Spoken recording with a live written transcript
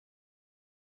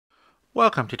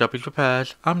Welcome to Dobby's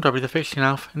Repairs. I'm Dobby the Fixing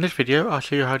Elf. In this video I'll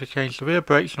show you how to change the rear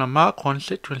brakes on a Mk1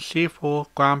 Citroen C4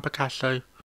 Grand Picasso.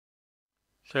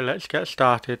 So let's get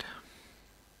started.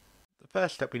 The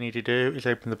first step we need to do is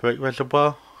open the brake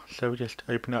reservoir. So we just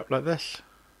open it up like this.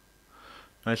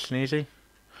 Nice and easy.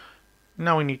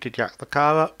 Now we need to jack the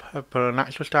car up. I've put an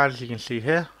actual stand as you can see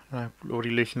here. I've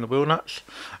already loosened the wheel nuts.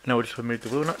 And now we'll just remove the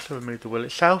wheel nuts and remove the wheel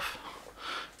itself.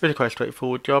 Really quite a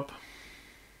straightforward job.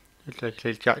 It's like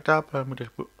it's jacked up, and we'll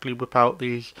just quickly whip out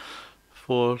these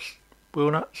 4 wheel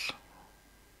nuts.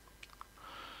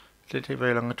 It didn't take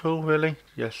very long at all, really.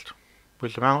 Just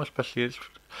whiz them out, especially at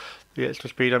the extra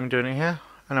speed I'm doing it here.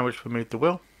 And now we'll just remove the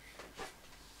wheel.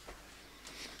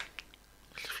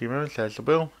 Just a few moments, there's the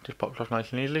wheel. Just pops off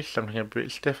nice and easily. Something a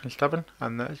bit stiff and stubborn,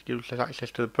 and that gives us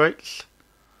access to the brakes.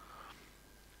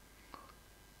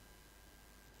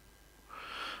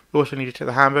 We also need to take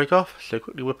the handbrake off, so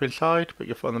quickly whip inside, put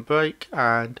your foot on the brake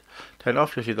and turn it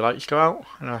off. You'll see the lights go out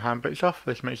and our handbrake's off.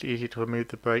 This makes it easy to remove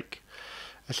the brake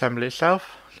assembly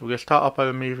itself. So we're going to start off by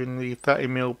removing the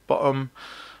 30mm bottom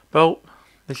bolt.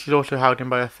 This is also held in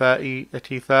by a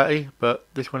T30, but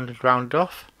this one is rounded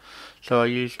off. So I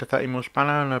used a 30mm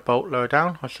spanner and a bolt lower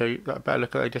down. I'll show you a better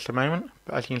look at that in just a moment.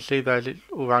 But as you can see, there's it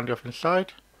all rounded off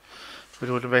inside,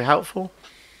 which wasn't very helpful.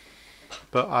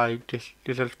 But I just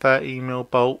did a 30mm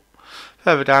bolt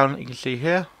further down. You can see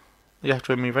here you have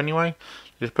to remove anyway.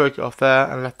 Just broke it off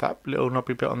there and left that little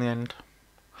knobby bit on the end.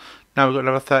 Now we've got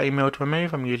another 30mm to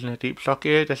remove. I'm using a deep socket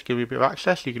here just to give you a bit of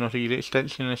access. You can also use an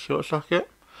extension in a short socket.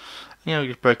 And we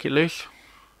just break it loose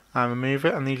and remove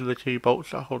it, and these are the 2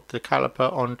 bolts that hold the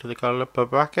caliper onto the caliper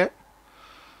bracket.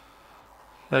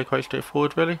 They're quite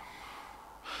straightforward, really.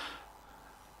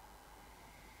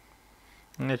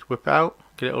 And just whip it out,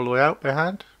 get it all the way out by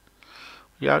hand.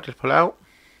 Yeah, just pull it out.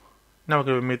 Now we're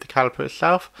going to remove the caliper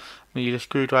itself. I'm going to use a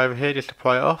screwdriver here just to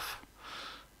pry it off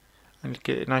and just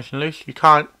get it nice and loose. You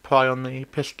can't pry on the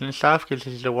piston itself because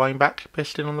this is a wind back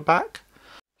piston on the back.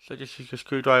 So just use a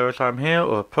screwdriver as I'm here,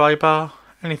 or a pry bar,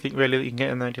 anything really that you can get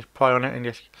in there, just pry on it and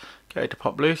just get it to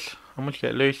pop loose. And once you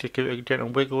get it loose, just give it a gentle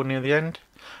wiggle near the end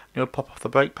and it'll pop off the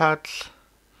brake pads.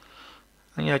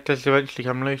 And yeah, it does eventually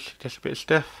come loose, just a bit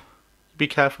stiff. Be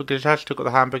careful because it has still got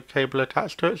the handbrake cable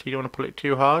attached to it, so you don't want to pull it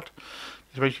too hard.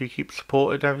 Just make sure you keep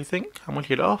supported and everything. And once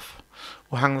you get it off,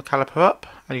 we'll hang the caliper up,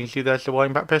 and you can see there's the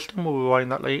wind back piston. We'll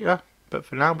rewind that later, but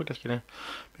for now we're just going to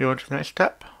move on to the next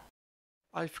step.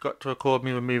 I forgot to record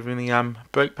me removing the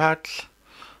brake pads,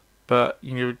 but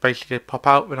you know, basically pop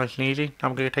out nice and easy. Now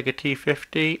I'm going to take a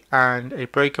T50 and a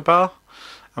breaker bar,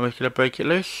 and we're going to break it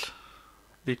loose.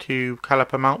 The 2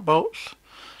 caliper mount bolts.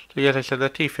 So yeah, as I said, the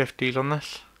T50s on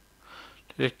this.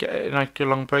 Just get a nice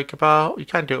long breaker bar. You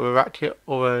can do it with a ratchet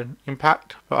or an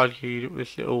impact, but I'll use it with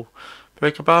this little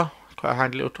breaker bar. It's quite a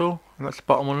handy little tool, and that's the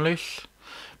bottom one loose.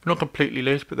 Not completely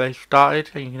loose, but they started,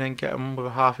 and you can then get them with a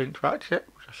 1/2 ratchet,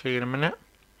 which I'll show you in a minute.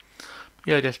 But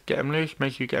yeah, just get them loose.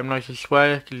 Make sure you get them nice and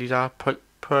square because these are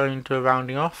prone to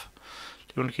rounding off.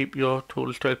 So you want to keep your tool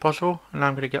as straight as possible. And now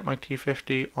I'm going to get my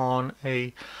T50 on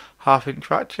a 1/2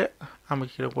 ratchet, and we're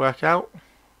going to work out.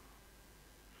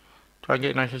 Try and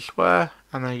get it nice and square,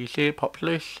 and then you see it pops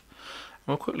loose. And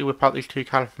we'll quickly whip out these 2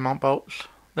 caliper mount bolts.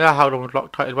 They are held on with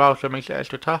Loctite as well, so it makes it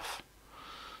extra tough.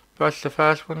 But that's the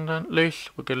first one done loose.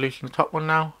 We're going to loosen the top one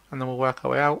now, and then we'll work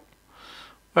our way out.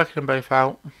 Working them both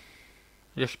out.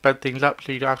 Just spread things up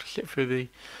so you don't have to sit through the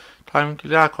time,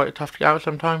 because they are quite tough to get out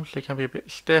sometimes. They can be a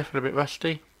bit stiff and a bit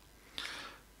rusty.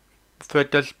 The thread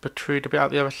does protrude a bit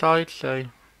out the other side, so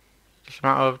just a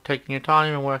matter of taking your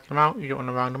time and working them out. You don't want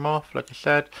to round them off, like I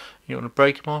said. You don't want to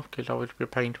break them off because that would be a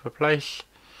pain to replace.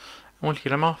 And once you get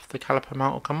them off, the caliper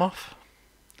mount will come off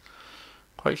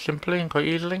quite simply and quite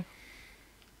easily.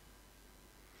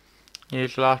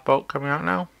 Here's the last bolt coming out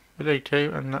now. There's only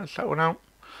 2, and that's that one out.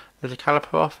 There's a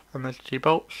caliper off, and there's 2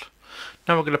 bolts.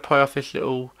 Now we're going to pry off this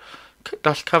little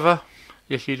dust cover.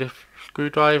 Just use a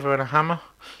screwdriver and a hammer.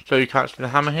 So you can't see the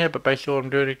hammer here, but basically all I'm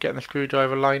doing is getting the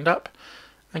screwdriver lined up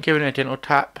and giving it a gentle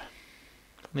tap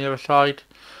from the other side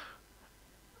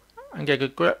and get a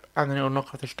good grip, and then it will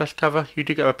knock off this dust cover. You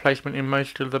do get a replacement in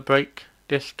most of the brake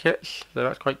disc kits, so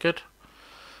that's quite good.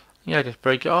 Yeah, just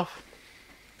break it off,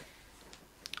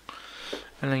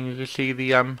 and then you can see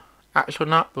the axle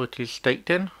nut, which is staked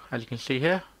in, as you can see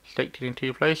here, staked in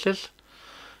 2 places.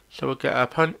 So we'll get a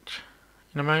punch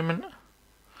in a moment,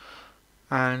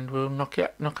 and we'll knock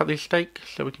out these stakes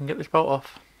so we can get this bolt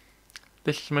off.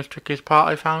 This is the most trickiest part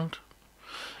I found.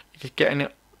 You're just getting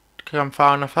it to come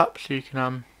far enough up so you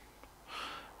can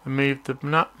remove the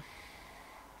nut.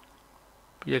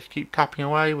 But you just keep tapping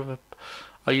away with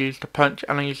I used a punch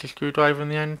and I used a screwdriver in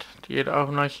the end to get it all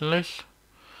nice and loose.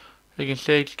 As you can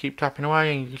see, just keep tapping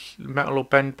away and the metal will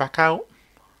bend back out.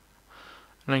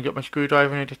 And then get my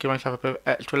screwdriver and just give myself a bit of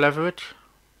extra leverage,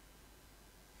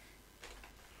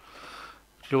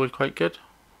 which is always quite good.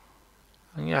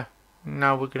 And yeah,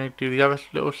 now we're going to do the other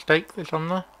little stake that's on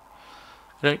there.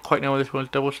 I don't quite know whether this one's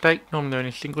double stake. Normally they're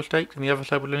only single stake, and the other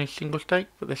side will only single stake,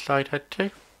 but this side had two.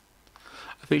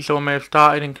 I think someone may have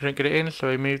started and couldn't get it in, so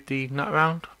I moved the nut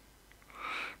around.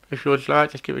 If yours is like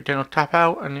that, just give it a gentle tap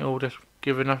out, and it will just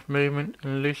give enough movement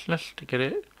and looseness to get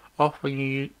it off when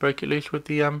you break it loose with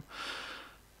the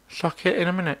socket in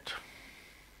a minute.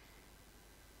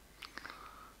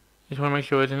 You just want to make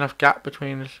sure there's enough gap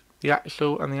between the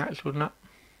axle and the axle nut.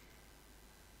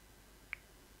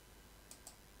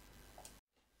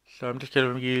 So I'm just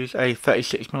going to use a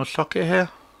 36mm socket here.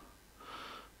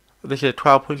 This is a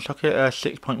 12-point socket, a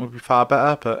 6-point would be far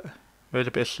better, but there's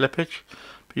a bit of slippage.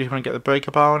 But you just want to get the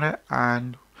breaker bar on it,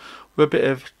 and with a bit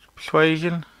of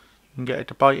persuasion you can get it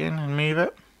to bite in and move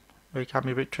it. It can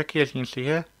be a bit tricky, as you can see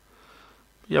here.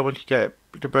 But yeah, once you get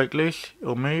it to break loose,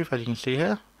 it'll move, as you can see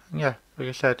here. And yeah, like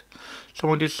I said,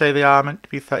 someone did say they are meant to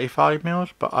be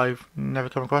 35mm, but I've never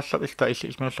come across that. This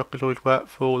 36mm socket always worked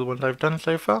for all the ones I've done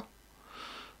so far.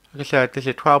 Like I said, this is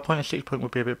a 12-point, a 6-point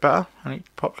would be a bit better, and it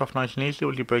pops off nice and easily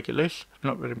when you break it loose. It's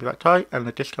not going to be that tight, and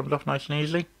the disc comes off nice and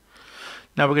easily.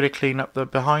 Now we're going to clean up the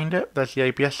behind it. There's the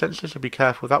ABS sensor, so be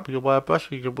careful with that with your wire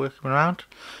brush when you're working around.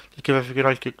 Just give everything a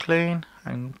nice good clean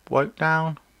and wipe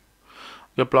down.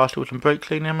 We'll blast it with some brake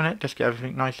clean in a minute, just get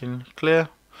everything nice and clear.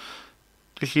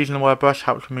 Just using the wire brush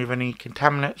helps remove any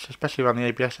contaminants, especially around the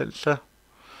ABS sensor.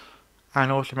 And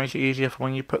also makes it easier for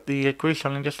when you put the grease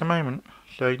on in just a moment.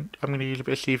 So I'm going to use a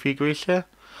bit of CV grease here.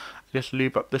 Just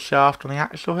lube up the shaft on the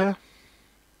axle here.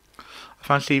 I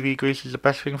found CV grease is the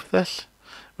best thing for this.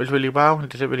 It works really well, and it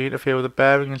doesn't really interfere with the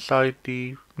bearing inside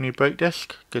the new brake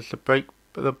disc, because the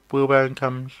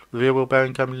rear wheel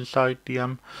bearing comes inside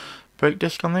the brake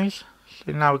disc on these.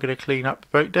 So now we're going to clean up the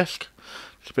brake disc.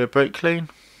 Just a bit of brake clean,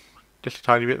 just a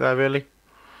tiny bit there really.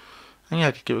 And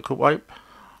yeah, just give it a quick wipe.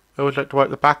 I always like to wipe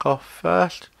the back off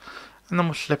first, and then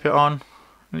we'll slip it on,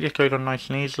 and it just goes on nice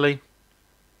and easily.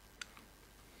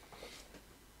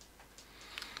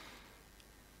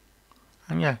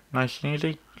 And yeah, nice and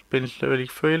easy. Spins really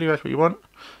freely, that's what you want.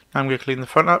 Now I'm going to clean the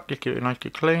front up, just give it a nice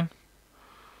good clean.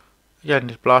 Again,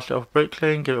 just blast it off with brake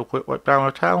clean, give it a quick wipe down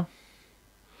with a towel.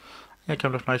 Yeah, it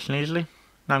comes off nice and easily.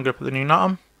 Now I'm going to put the new nut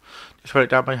on. Just put it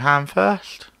down by hand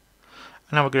first,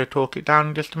 and now we're going to torque it down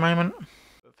in just a moment.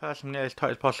 First, I'm going to get as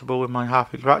tight as possible with my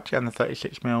 1/2" ratchet and the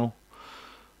 36mm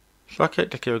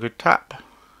socket. Just give it a good tap.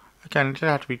 Again, it doesn't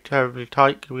have to be terribly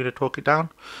tight because we're going to torque it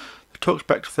down. The torque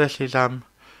spec for this is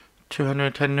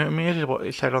 210Nm is what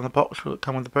it said on the box will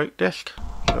come with the brake disc. So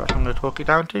that's what I'm going to torque it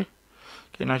down to. Get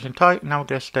it nice and tight. Now we're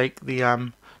going to stake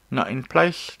the nut in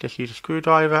place. Just use a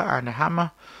screwdriver and a hammer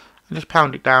and just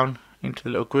pound it down into the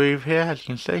little groove here, as you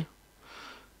can see.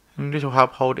 And this will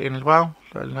help hold it in as well.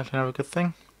 So that's another good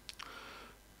thing.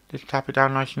 Just tap it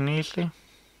down nice and easily.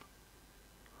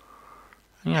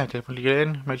 And yeah, definitely get it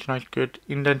in. Makes a nice good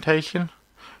indentation.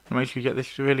 And make sure you get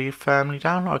this really firmly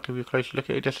down. I'll give you a closer look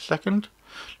at it in just a second.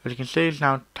 As you can see, it's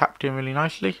now tapped in really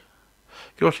nicely.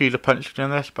 You can also use a punch to do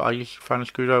this, but I found a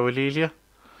screwdriver was easier.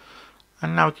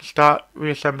 And now we can start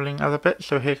reassembling other bits.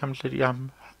 So here comes the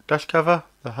dust cover,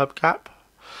 the hubcap.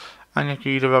 And you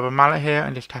can use a rubber mallet here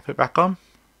and just tap it back on.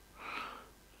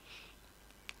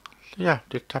 So yeah,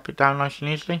 just tap it down nice and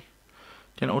easily.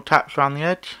 Gentle taps around the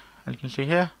edge, as you can see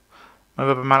here. My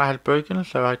rubber mallet had broken,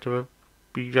 so I had to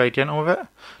be very gentle with it.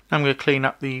 Now I'm going to clean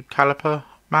up the caliper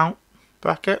mount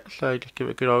bracket, so just give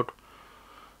it a good old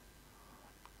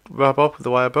rub off with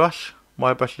the wire brush.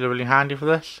 Wire brushes are really handy for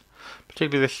this,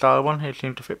 particularly this style one. It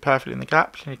seems to fit perfectly in the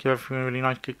gaps, and you give everything a really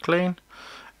nice good clean.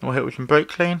 And we'll hit it with some brake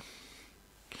clean.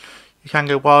 You can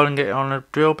go wild and get it on a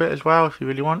drill bit as well if you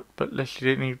really want, but this you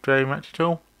don't need very much at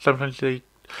all. Sometimes the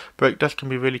brake dust can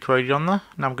be really corroded on there.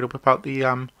 Now I'm going to whip out the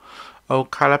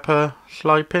old caliper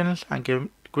slide pins and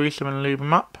grease them and lube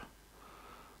them up.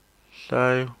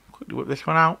 So quickly whip this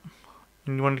one out.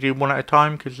 And you want to do one at a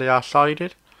time because they are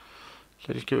sided.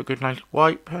 So just give it a good nice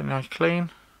wipe and nice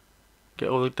clean. Get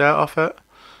all the dirt off it.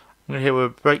 I'm going to hit it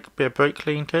with a bit of brake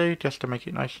clean too, just to make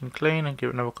it nice and clean, and give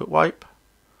it another quick wipe.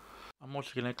 I'm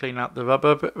also going to clean out the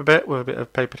rubber a bit with a bit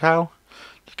of paper towel.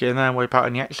 Just get in there and wipe out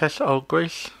any excess old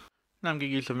grease. Now I'm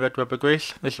going to use some red rubber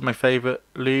grease. This is my favourite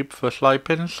lube for slide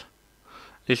pins,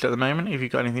 at least at the moment. If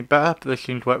you've got anything better, but this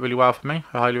seems to work really well for me.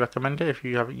 I highly recommend it if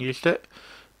you haven't used it.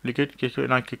 Really good, gives it a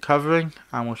nice good covering,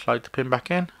 and we'll slide the pin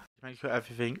back in. Make sure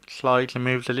everything slides and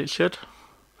moves as it should.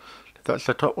 If that's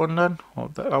the top one done, or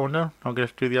that one done, I'm going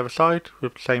to do the other side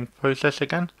with the same process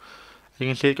again. As you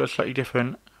can see, it's got slightly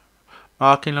different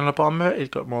marking on the bottom of it. It's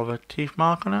got more of a teeth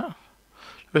mark on it.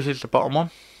 This is the bottom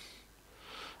one.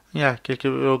 Yeah, just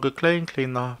give it a real good clean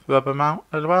the rubber mount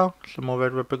as well. Some more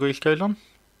red rubber grease goes on.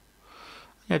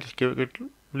 Yeah, just give it a good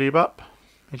lube up.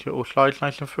 Make sure it all slides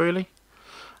nice and freely.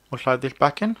 We'll slide this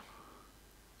back in.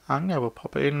 And yeah, we'll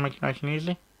pop it in, make it nice and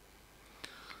easy.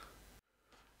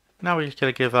 Now we're just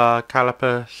going to give our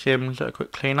caliper shims a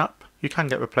quick clean up. You can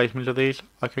get replacements of these.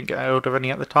 I couldn't get hold of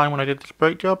any at the time when I did this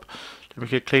brake job. So we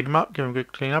could clean them up, give them a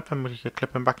good clean up, and we could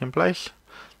clip them back in place.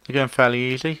 They're going fairly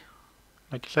easy.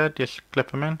 Like I said, just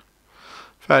clip them in.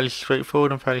 Fairly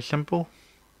straightforward and fairly simple.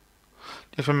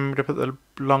 Just remember to put the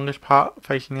longest part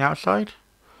facing the outside.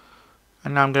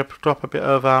 And now I'm going to drop a bit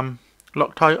of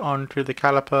Loctite onto the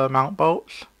caliper mount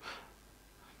bolts.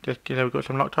 Just, we've got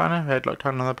some Loctite on there. We had Loctite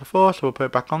on there before, so we'll put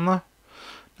it back on there.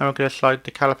 Now we're going to slide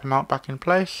the caliper mount back in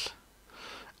place.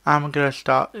 And we're going to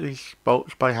start these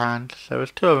bolts by hand. So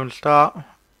there's two of them to start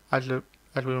as we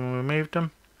remove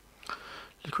them.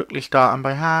 Just quickly start them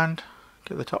by hand.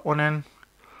 Get the top one in.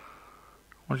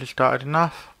 Once it's started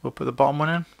enough, we'll put the bottom one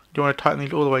in. You want to tighten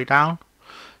these all the way down.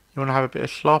 You want to have a bit of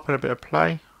slop and a bit of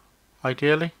play,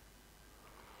 ideally.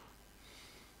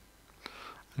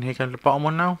 And here comes the bottom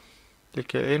one now. Just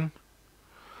get it in.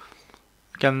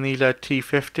 Again, these are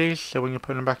T50s, so when you're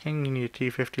putting them back in, you need a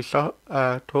T50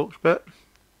 Torx bit.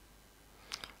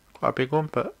 Quite a big one,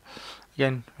 but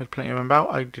again, there's plenty of them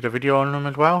about. I did a video on them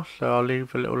as well, so I'll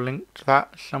leave a little link to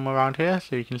that somewhere around here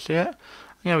so you can see it.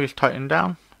 Yeah, we just tighten them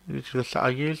down. This is the set I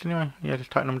used anyway. Yeah, just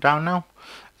tighten them down now.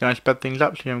 Then I sped things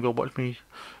up so you haven't got to watch me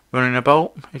running a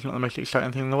bolt. It's not the most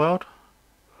exciting thing in the world.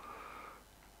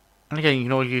 And again, you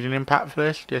can always use an impact for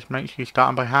this. Just make sure you start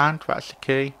them by hand. That's the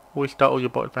key. Always start all your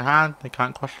bolts by hand. They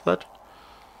can't cross thread.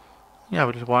 Yeah,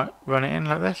 we'll just run it in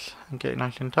like this and get it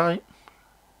nice and tight.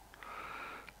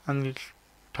 And you just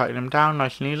tighten them down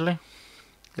nice and easily.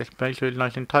 Just make sure it's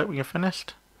nice and tight when you're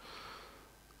finished.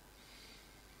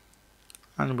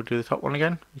 And we'll do the top one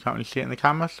again. You can't really see it in the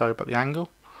camera, sorry about the angle.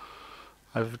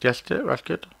 I've adjusted it, that's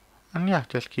good. And yeah,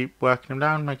 just keep working them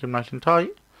down, make them nice and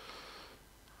tight.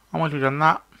 And once we've done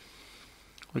that,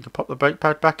 we can pop the brake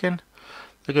pad back in.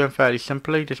 They're going fairly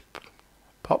simply, just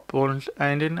pop one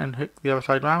end in and hook the other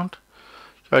side round.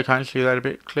 So I can't see that a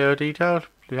bit clearer detailed,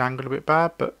 the angle a bit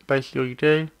bad, but basically all you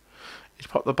do is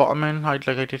pop the bottom in, like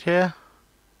I did here.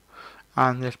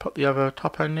 And just pop the other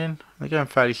top end in. They're going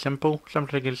fairly simple.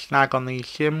 Sometimes you can snag on these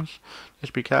shims,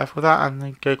 just be careful with that, and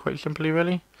they go quite simply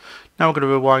really. Now we're going to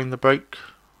rewind the brake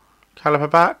caliper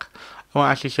back. I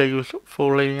won't actually show you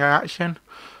full linear action.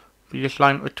 But you just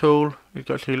line up the tool, you've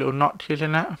got two little notches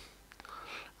in it,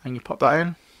 and you pop that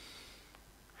in.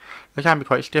 They can be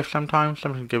quite stiff sometimes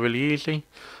can go really easy. And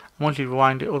once you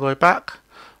rewind it all the way back,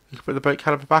 you can put the brake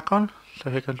caliper back on. So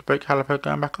here comes the brake caliper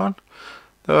going back on.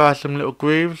 There are some little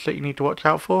grooves that you need to watch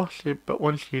out for, but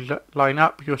once you line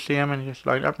up, you'll see them and just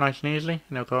line up nice and easily,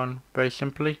 and they'll go on very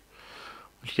simply.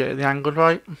 Once you get the angle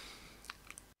right,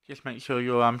 just make sure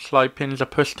your slide pins are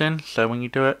pushed in, so when you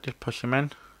do it, just push them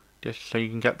in, just so you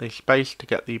can get the space to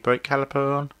get the brake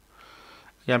caliper on.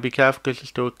 Again, be careful because it's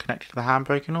still connected to the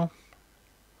handbrake and all.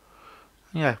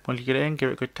 And yeah, once you get it in, give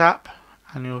it a good tap,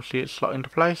 and you'll see it slot into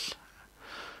place,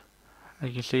 as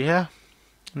you can see here.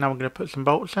 Now we're going to put some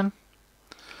bolts in.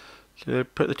 So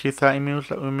put the two 30mm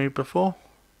that we removed before.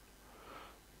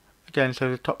 Again,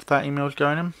 so the top 30mm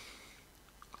going in.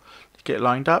 Just get it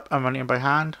lined up and run it in by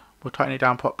hand. We'll tighten it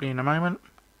down properly in a moment.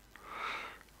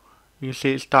 You can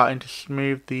see it's starting to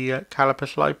smooth the caliper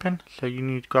slide pin. So you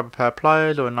need to grab a pair of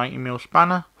pliers or a 90mm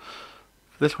spanner.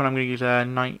 For this one I'm going to use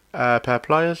a pair of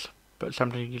pliers, but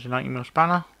sometimes you use a 90mm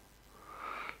spanner.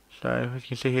 So as you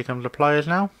can see, here comes the pliers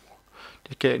now.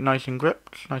 Just get it nice and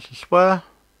gripped, nice and square.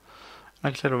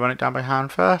 Like I said, we'll run it down by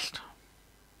hand first.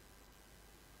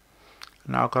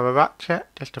 And now I'll grab a ratchet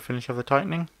just to finish off the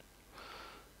tightening.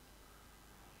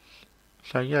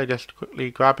 So yeah, just quickly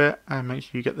grab it and make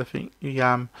sure you get the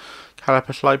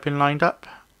caliper slide pin lined up.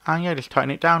 And yeah, just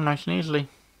tighten it down nice and easily.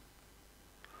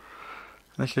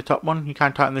 And this is the top one. You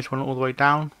can tighten this one all the way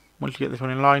down. Once you get this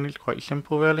one in line, it's quite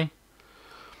simple really.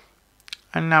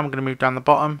 And now I'm going to move down the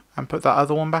bottom and put that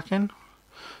other one back in.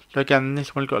 So again,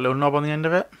 this one's got a little knob on the end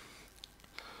of it.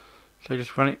 So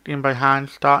just run it in by hand,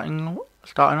 starting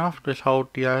off. Just hold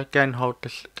hold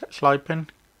the slide pin.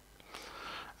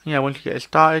 And yeah, once you get it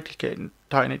started, just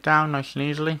tighten it down nice and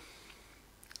easily.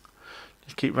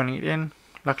 Just keep running it in.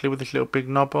 Luckily, with this little big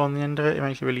knob on the end of it, it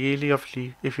makes it really easy.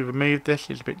 Obviously, if you remove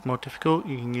this, it's a bit more difficult.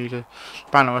 You can use a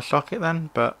spanner or a socket then,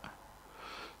 but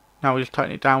now we'll just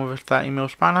tighten it down with a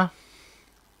 30mm spanner.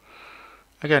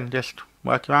 Again, just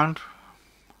work around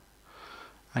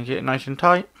and get it nice and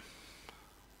tight.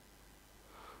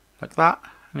 like that,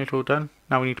 and it's all done.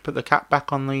 Now we need to put the cap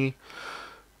back on the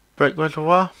brake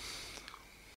reservoir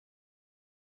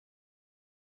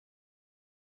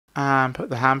and put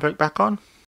the handbrake back on,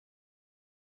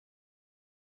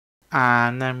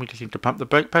 and then we just need to pump the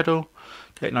brake pedal,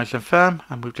 get it nice and firm,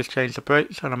 and we've just changed the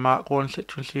brakes on a Mk1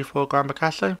 Citroen C4 Grand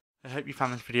Picasso. I hope you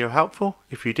found this video helpful.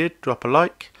 If you did, drop a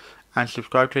like and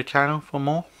subscribe to the channel for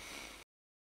more.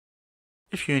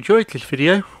 If you enjoyed this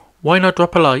video, why not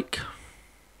drop a like?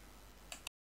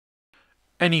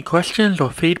 Any questions or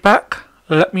feedback,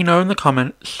 let me know in the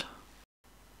comments.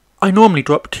 I normally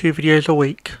drop 2 videos a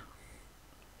week,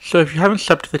 so if you haven't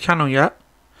subbed to the channel yet,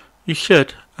 you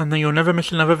should, and then you'll never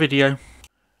miss another video.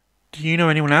 Do you know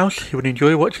anyone else who would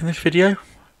enjoy watching this video?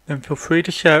 Then feel free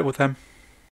to share it with them.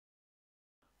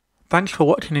 Thanks for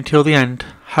watching until the end.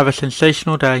 Have a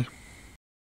sensational day.